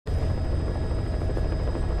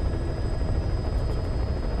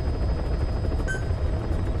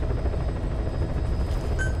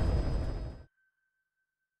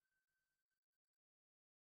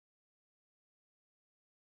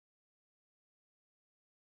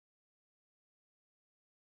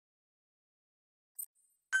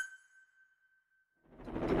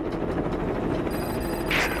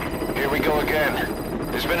we go again.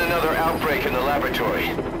 There's been another outbreak in the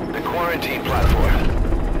laboratory. The quarantine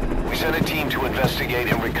platform. We sent a team to investigate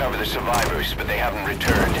and recover the survivors, but they haven't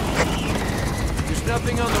returned. There's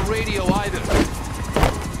nothing on the radio either.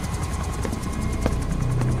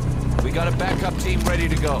 We got a backup team ready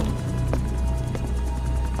to go.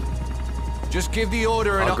 Just give the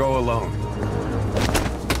order and I'll go alone.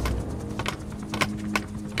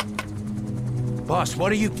 Boss,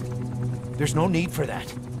 what are you... There's no need for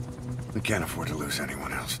that. We can't afford to lose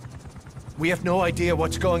anyone else. We have no idea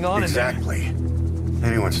what's going on Exactly.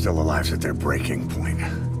 Anyone still alive's at their breaking point.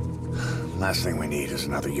 Last thing we need is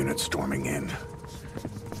another unit storming in.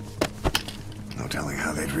 No telling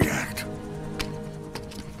how they'd react.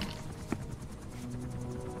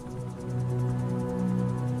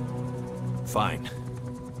 Fine.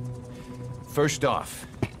 First off,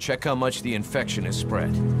 check how much the infection has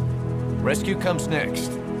spread. Rescue comes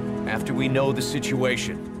next, after we know the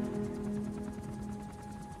situation.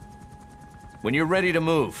 When you're ready to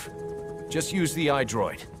move, just use the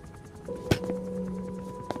iDroid.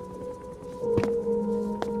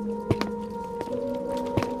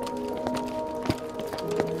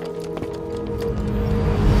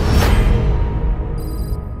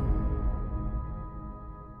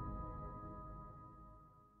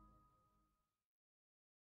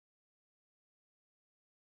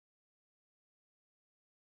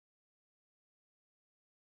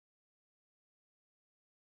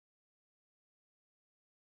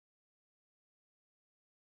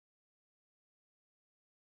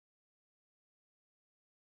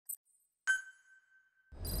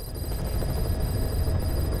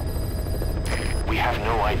 We have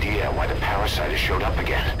no idea why the parasite has showed up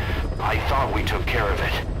again. I thought we took care of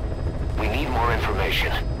it. We need more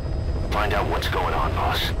information. Find out what's going on,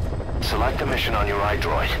 boss. Select the mission on your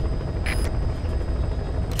iDroid.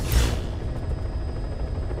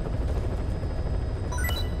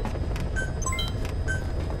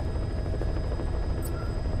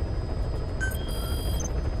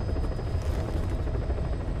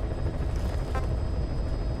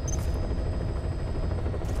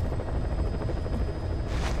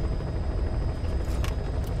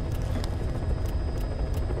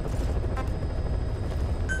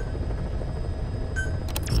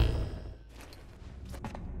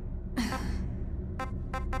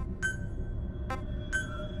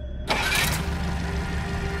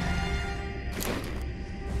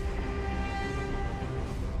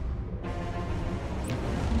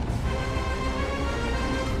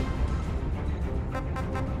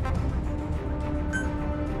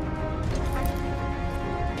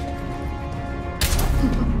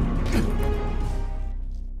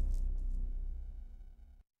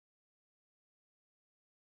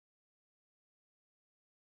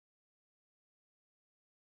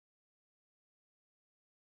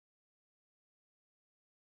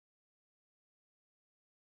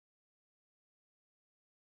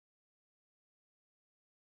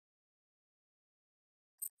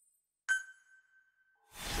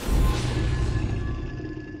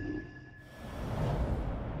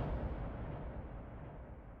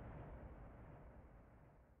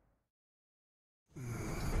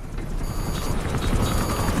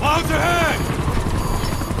 Out ahead!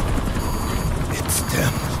 It's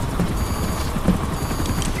them.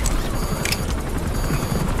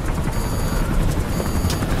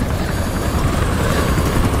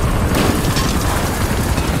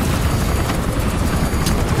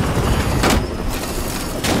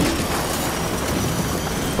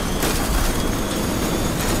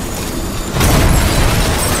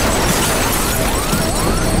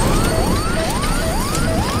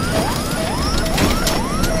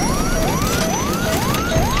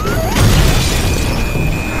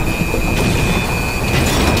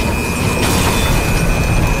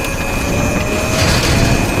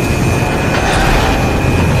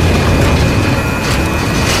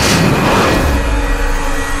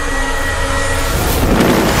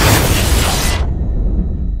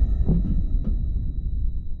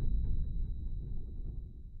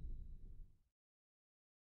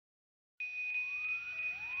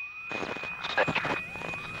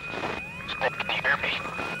 Can you hear me?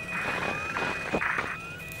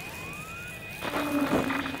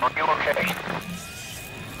 Are you okay?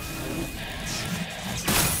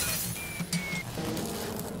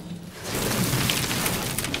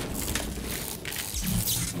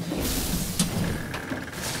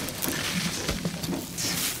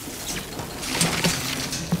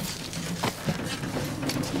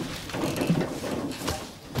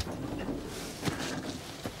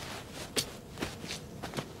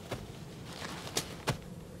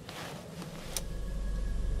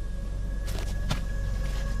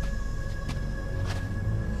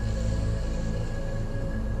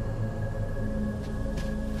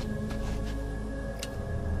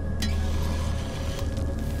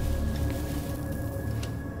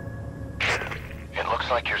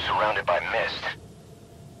 like you're surrounded by mist.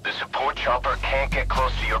 The support chopper can't get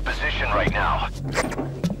close to your position right now.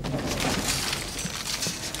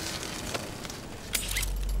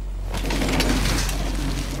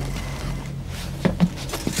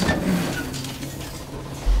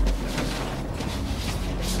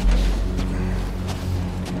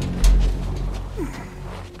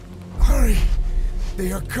 Hurry!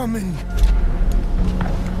 They are coming!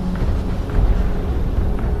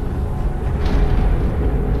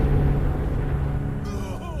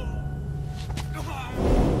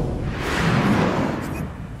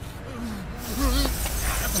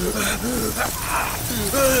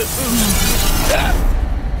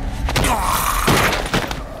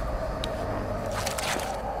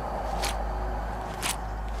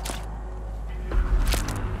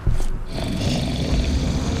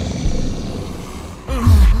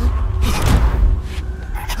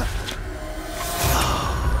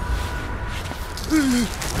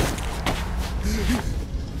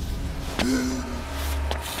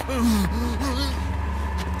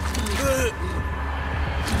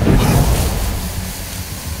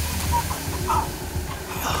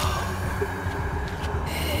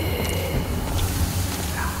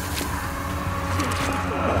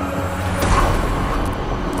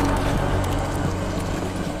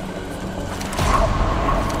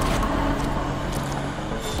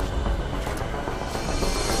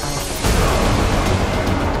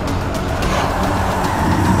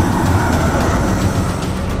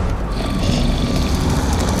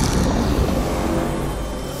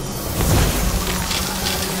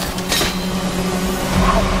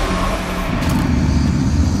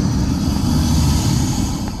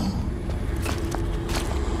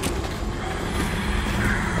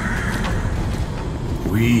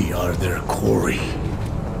 We are their quarry.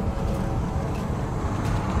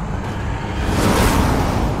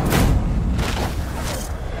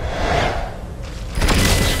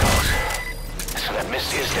 So that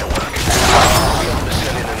mist is their work. We'll be able to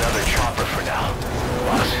send in another chopper for now.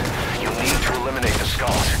 Boss, you need to eliminate the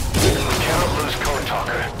skulls. We cannot lose Code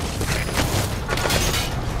Talker.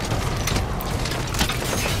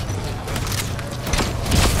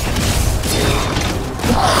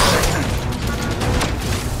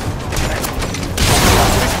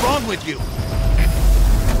 What's wrong with you?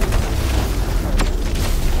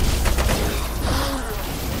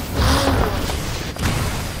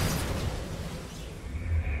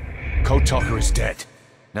 Code Talker is dead.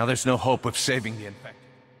 Now there's no hope of saving the infected.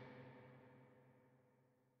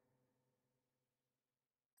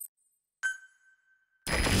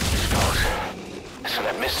 So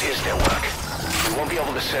that mist is their work. We won't be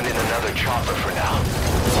able to send in another chopper for now.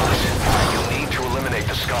 Boss, you need to eliminate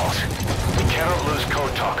the skulls. We cannot lose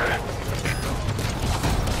Code Talker.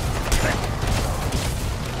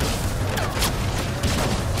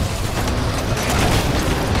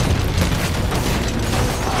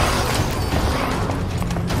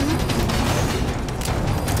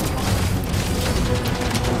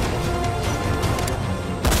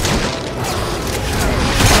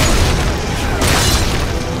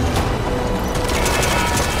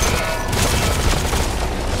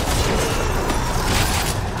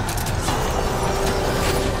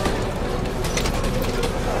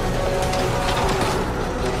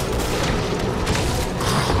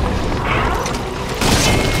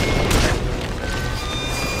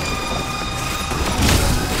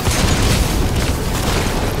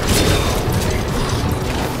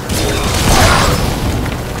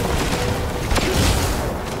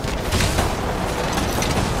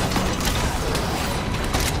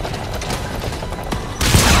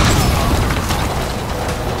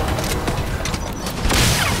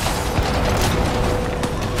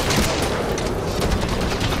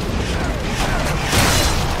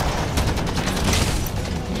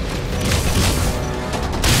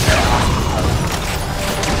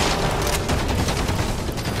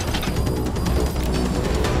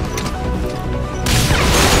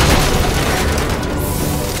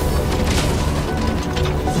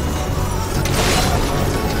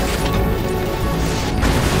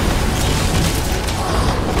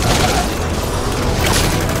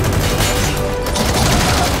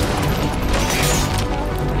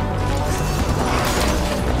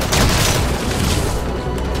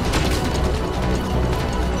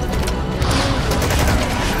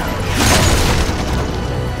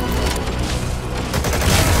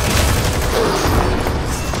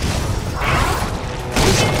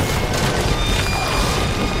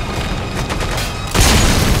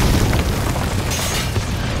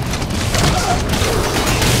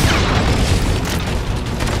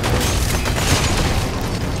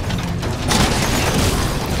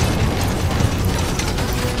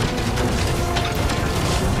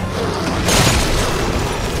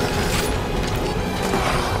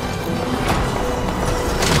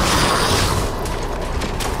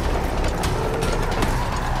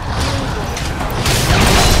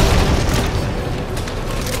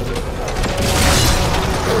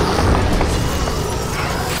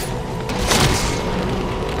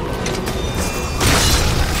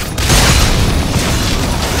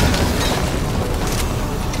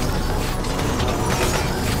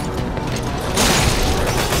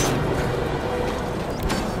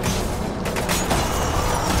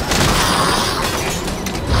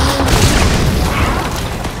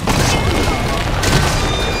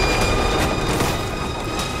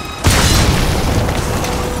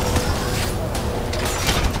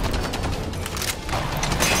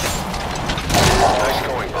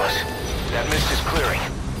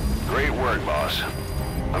 Great work, boss.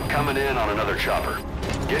 I'm coming in on another chopper.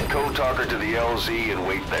 Get Code Talker to the LZ and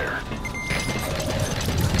wait there.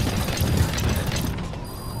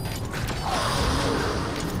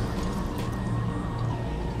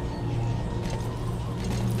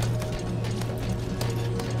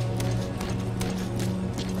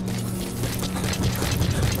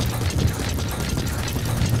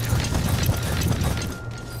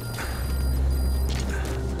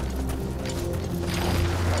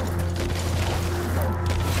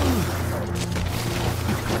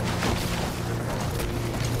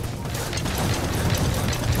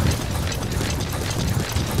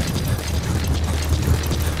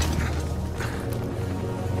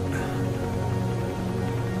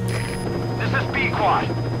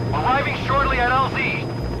 Arriving shortly at LZ.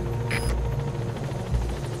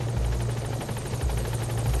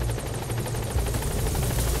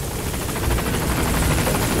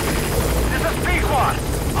 This is B-Quad,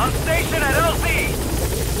 on station at LZ.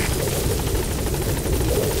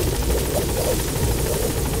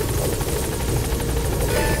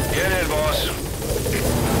 Get in, boss.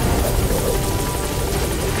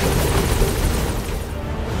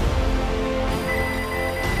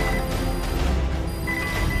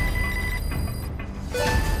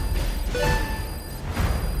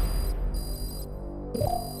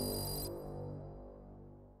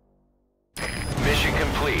 Mission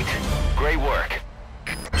complete. Great work.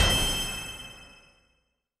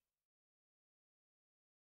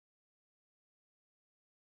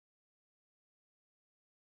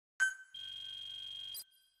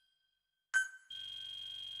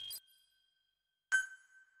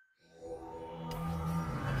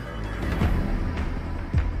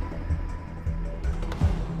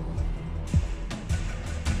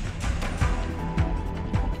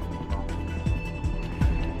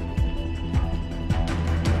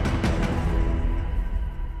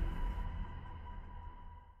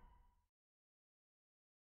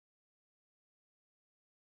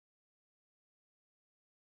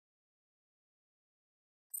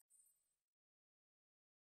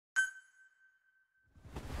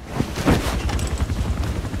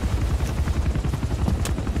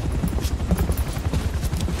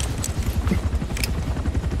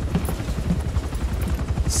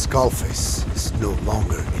 Skullface is no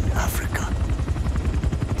longer in Africa.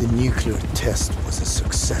 The nuclear test was a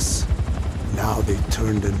success. Now they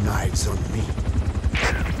turned their knives on me.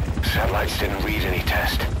 Satellites didn't read any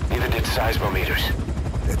test. Neither did seismometers.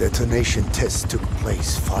 The detonation test took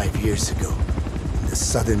place 5 years ago in the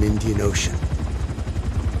southern Indian Ocean.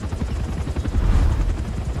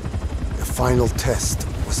 The final test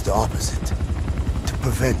was the opposite, to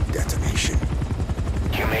prevent detonation.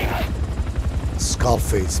 You mean?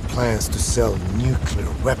 Skullface plans to sell nuclear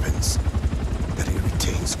weapons that he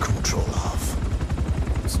retains control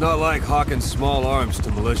of. It's not like hawking small arms to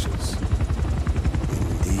militias.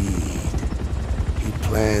 Indeed. He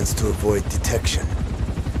plans to avoid detection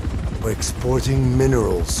by exporting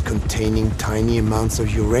minerals containing tiny amounts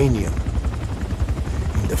of uranium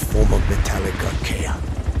in the form of metallic Archaea.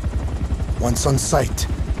 Once on site,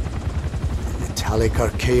 the metallic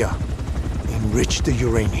Archaea enrich the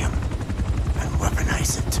uranium and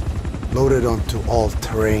weaponize it. Loaded onto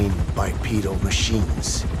all-terrain bipedal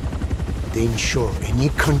machines, they ensure any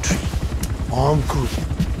country, armed group,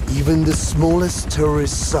 even the smallest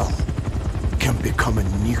terrorist cell, can become a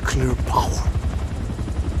nuclear power.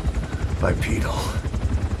 Bipedal.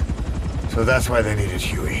 So that's why they needed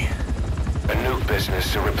Huey. A nuke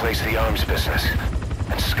business to replace the arms business.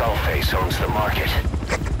 And Skullface owns the market.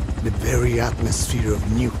 The very atmosphere of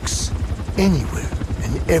nukes, anywhere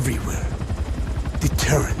and everywhere.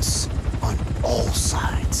 Deterrence on all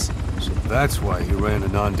sides. So that's why he ran a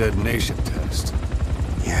non-detonation test.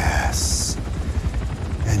 Yes.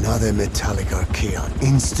 Another metallic Archaea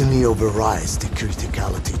instantly overrides the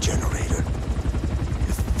criticality generator.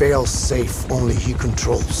 It fails safe only he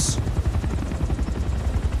controls.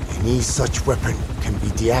 Any such weapon can be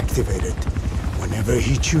deactivated whenever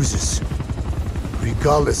he chooses,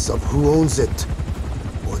 regardless of who owns it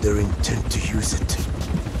or their intent to use it.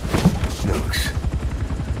 Nukes.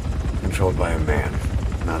 Controlled by a man,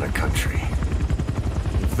 not a country.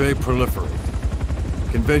 If they proliferate,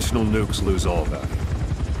 conventional nukes lose all value.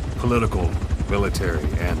 Political, military,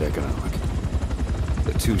 and economic.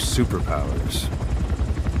 The two superpowers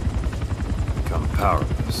become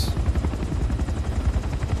powerless.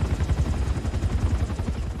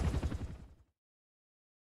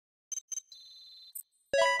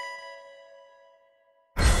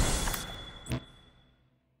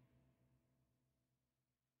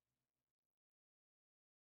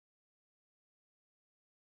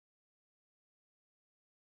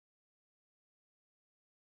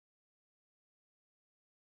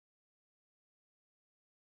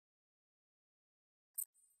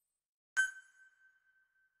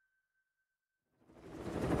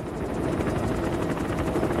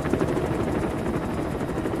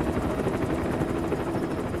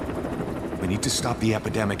 need to stop the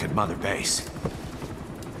epidemic at Mother Base.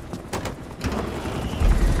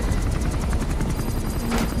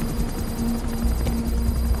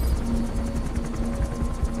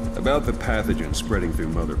 About the pathogen spreading through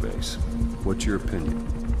Mother Base, what's your opinion?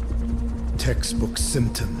 Textbook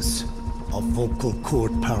symptoms of vocal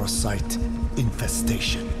cord parasite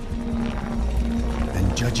infestation.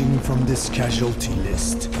 And judging from this casualty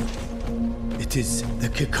list, it is the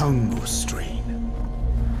Kikango strain,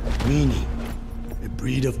 meaning a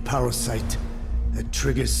breed of parasite that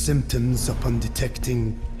triggers symptoms upon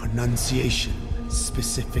detecting pronunciation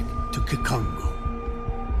specific to Kikango.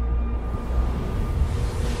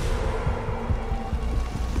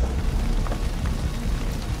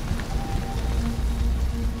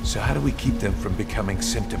 So how do we keep them from becoming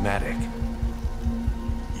symptomatic?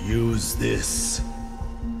 Use this.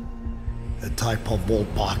 A type of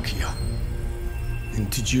Wolbachia,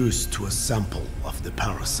 introduced to a sample of the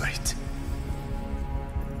parasite.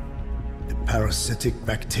 A parasitic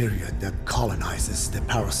bacteria that colonizes the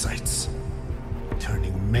parasites,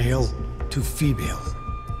 turning male to female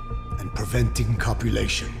and preventing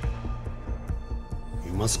copulation.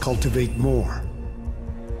 You must cultivate more.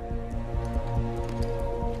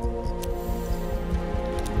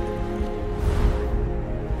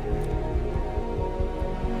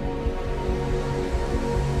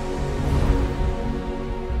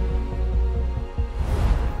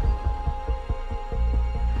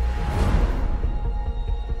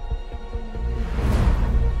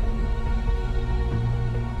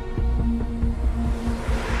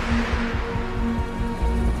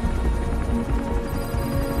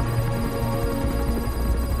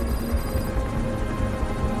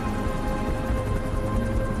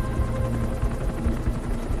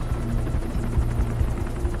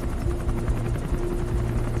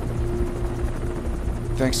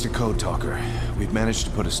 Thanks to Code Talker, we've managed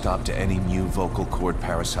to put a stop to any new vocal cord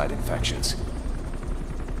parasite infections.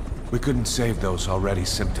 We couldn't save those already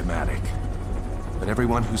symptomatic, but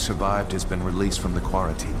everyone who survived has been released from the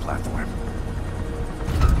quarantine platform.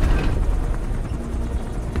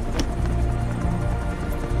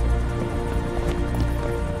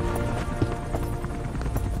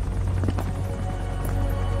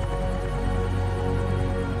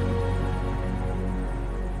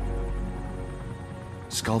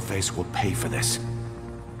 Skullface will pay for this.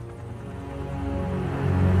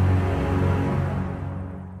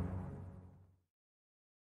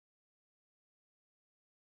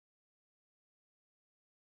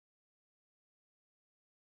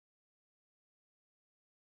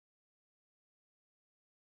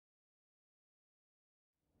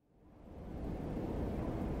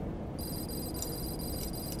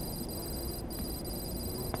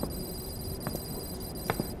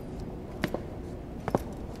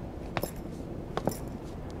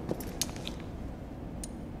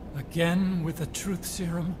 Again with the truth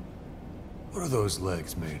serum? What are those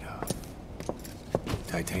legs made of?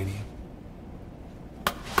 Titanium?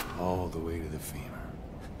 All the way to the femur.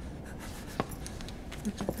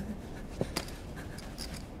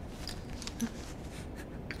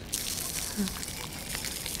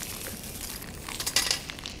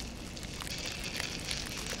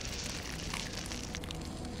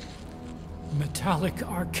 Metallic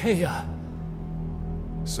Archaea.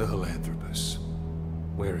 Sahelanthropus.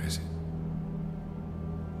 Where is it?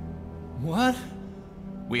 What?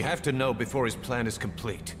 We have to know before his plan is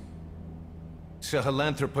complete.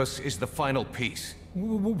 Sahelanthropus is the final piece.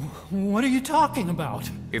 What are you talking about?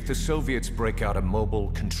 If the Soviets break out a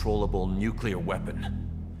mobile, controllable nuclear weapon,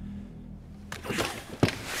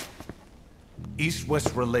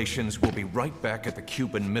 East-West relations will be right back at the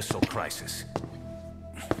Cuban Missile Crisis.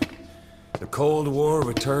 The Cold War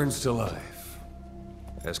returns to life,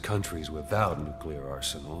 as countries without nuclear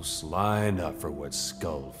arsenals line up for what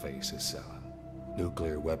Skullface is selling.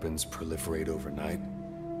 Nuclear weapons proliferate overnight,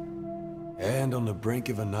 and on the brink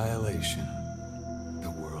of annihilation,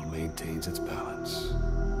 the world maintains its balance.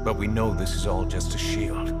 But we know this is all just a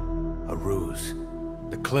shield, a ruse.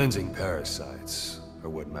 The cleansing parasites are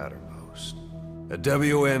what matter most. A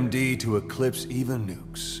WMD to eclipse even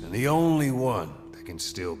nukes, and the only one that can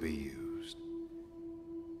still be used.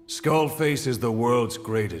 Skullface is the world's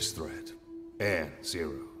greatest threat, and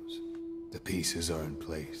Zero's. The pieces are in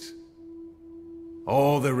place.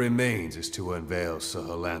 All that remains is to unveil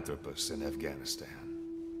Sahelanthropus in Afghanistan.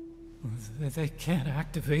 They can't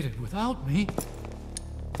activate it without me.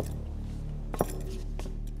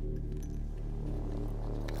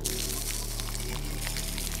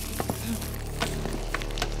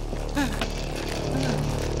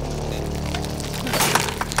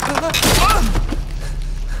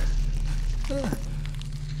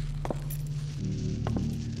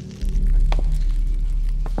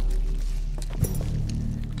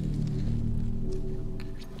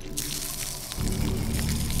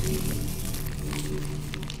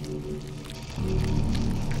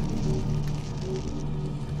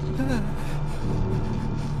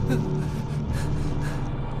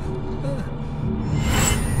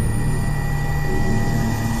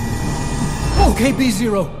 Okay,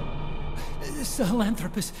 B-Zero.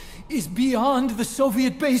 Sahelanthropus is beyond the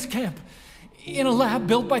Soviet base camp, in a lab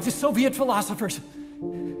built by the Soviet philosophers.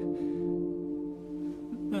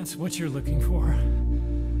 That's what you're looking for.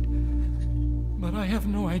 But I have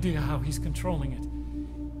no idea how he's controlling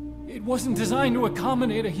it. It wasn't designed to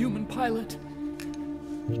accommodate a human pilot.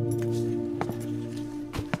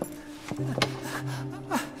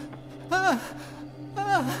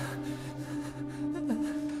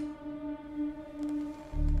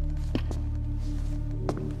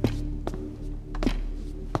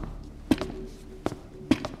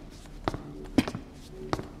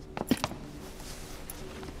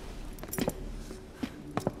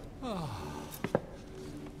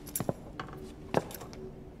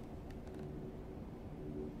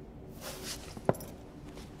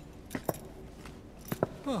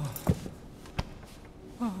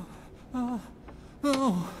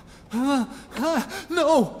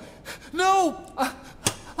 No! No!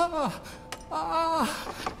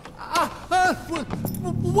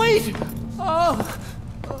 Wait!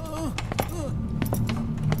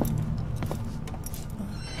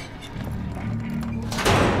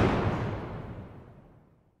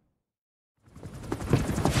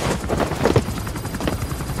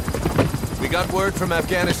 We got word from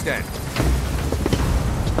Afghanistan.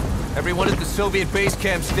 Everyone at the Soviet base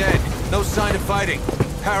camp's dead. No sign of fighting.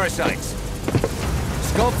 Parasites.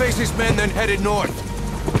 Skullface's men then headed north.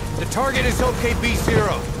 The target is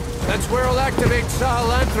OKB-0. That's where he'll activate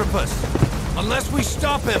Sahelanthropus. Unless we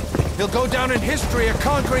stop him, he'll go down in history a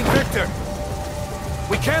conquering victor.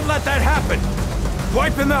 We can't let that happen.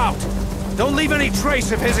 Wipe him out. Don't leave any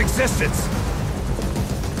trace of his existence.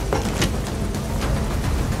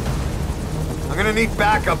 I'm gonna need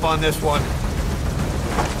backup on this one.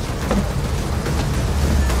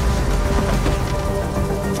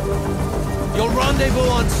 You'll rendezvous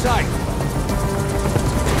on site.